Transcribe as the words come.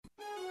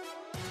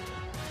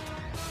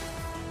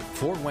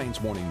Fort Wayne's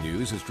Morning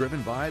News is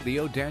driven by the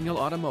O'Daniel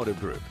Automotive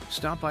Group.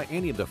 Stop by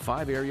any of the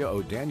 5 area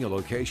O'Daniel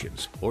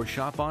locations or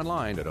shop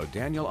online at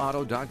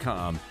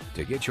o'danielauto.com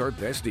to get your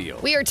best deal.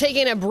 We are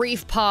taking a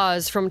brief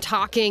pause from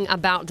talking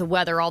about the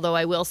weather, although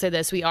I will say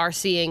this, we are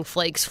seeing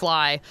flakes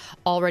fly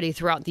already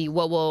throughout the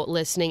WOWO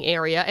listening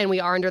area, and we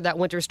are under that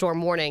winter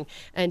storm warning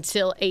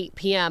until 8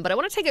 p.m. But I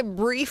want to take a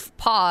brief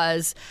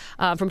pause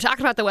from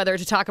talking about the weather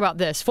to talk about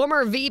this.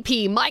 Former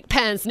VP Mike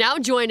Pence now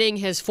joining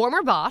his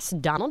former boss,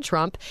 Donald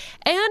Trump,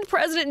 and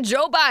President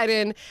Joe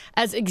Biden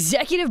as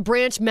executive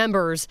branch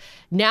members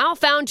now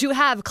found to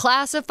have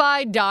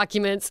classified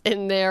documents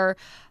in their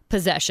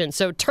possession.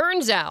 So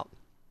turns out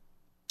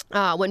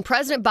when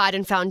President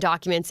Biden found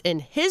documents in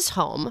his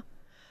home,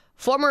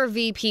 former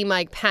VP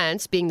Mike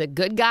Pence, being the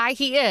good guy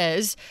he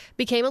is,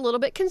 became a little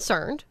bit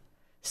concerned.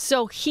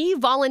 So he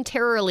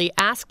voluntarily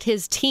asked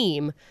his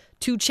team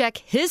to check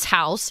his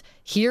house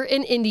here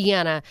in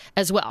Indiana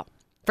as well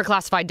for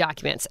classified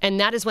documents. And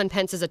that is when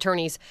Pence's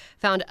attorneys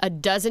found a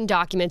dozen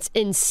documents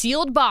in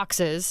sealed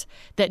boxes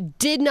that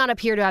did not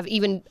appear to have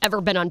even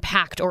ever been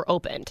unpacked or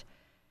opened.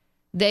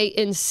 They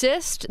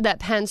insist that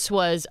Pence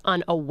was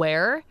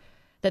unaware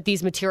that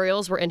these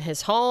materials were in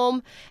his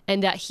home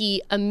and that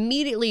he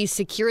immediately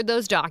secured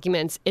those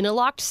documents in a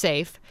locked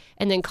safe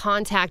and then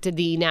contacted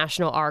the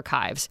National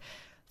Archives.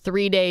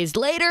 3 days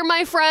later,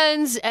 my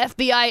friends,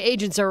 FBI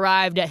agents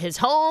arrived at his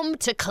home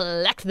to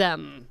collect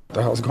them. What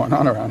the hell's going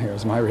on around here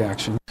is my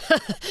reaction.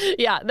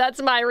 Yeah,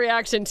 that's my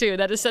reaction too.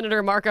 That is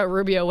Senator Marco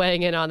Rubio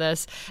weighing in on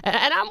this.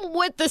 And I'm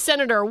with the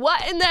senator.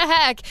 What in the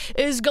heck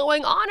is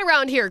going on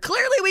around here?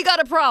 Clearly we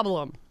got a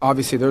problem.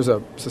 Obviously, there's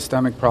a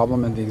systemic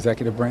problem in the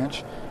executive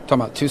branch. I'm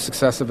talking about 2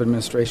 successive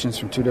administrations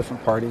from 2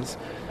 different parties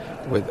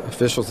with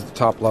officials at the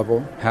top level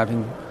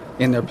having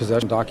in their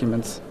possession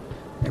documents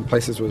in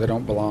places where they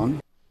don't belong.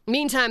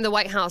 Meantime, the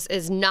White House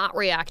is not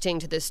reacting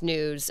to this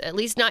news, at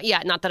least not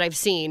yet, not that I've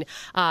seen.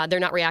 They're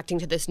not reacting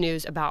to this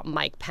news about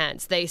Mike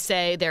Pence. They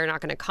say they're not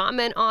going to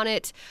comment on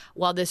it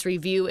while this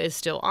review is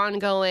still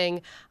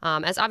ongoing,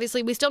 as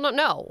obviously we still don't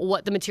know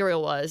what the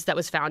material was that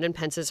was found in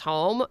Pence's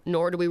home,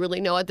 nor do we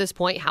really know at this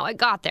point how it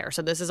got there.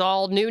 So this is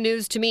all new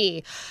news to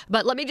me.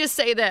 But let me just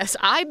say this.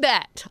 I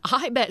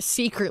bet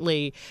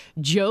secretly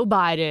Joe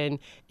Biden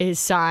is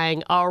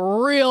sighing a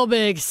real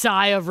big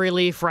sigh of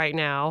relief right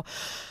now.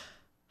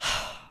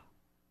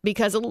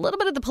 Because a little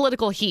bit of the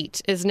political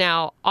heat is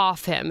now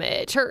off him.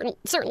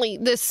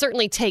 This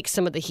certainly takes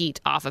some of the heat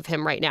off of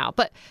him right now,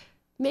 but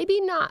maybe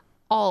not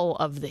all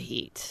of the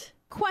heat.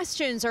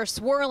 Questions are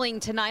swirling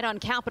tonight on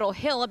Capitol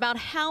Hill about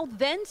how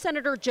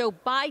then-Senator Joe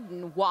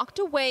Biden walked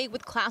away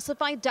with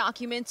classified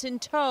documents in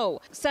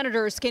tow.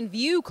 Senators can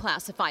view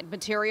classified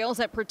materials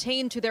that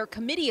pertain to their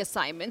committee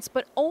assignments,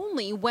 but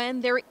only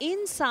when they're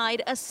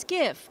inside a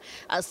SCIF,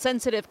 a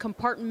sensitive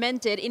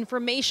compartmented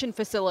information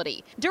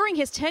facility. During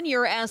his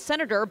tenure as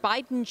senator,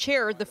 Biden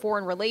chaired the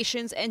Foreign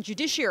Relations and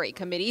Judiciary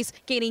Committees,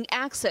 gaining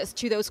access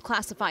to those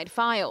classified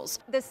files.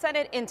 The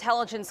Senate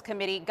Intelligence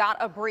Committee got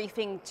a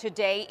briefing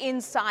today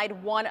inside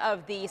one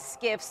of the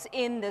SCIFs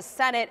in the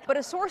Senate, but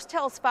a source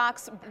tells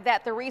Fox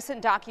that the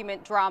recent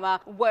document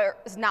drama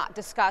was not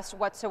discussed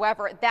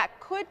whatsoever. That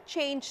could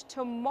change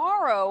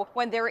tomorrow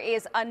when there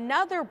is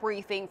another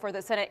briefing for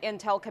the Senate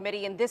Intel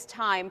Committee, and this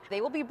time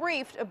they will be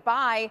briefed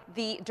by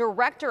the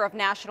Director of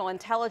National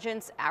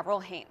Intelligence, Avril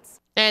Haines.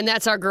 And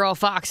that's our girl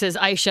Fox's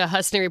Aisha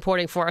Husney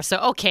reporting for us. So,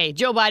 okay,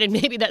 Joe Biden,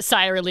 maybe that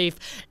sigh of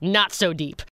relief, not so deep.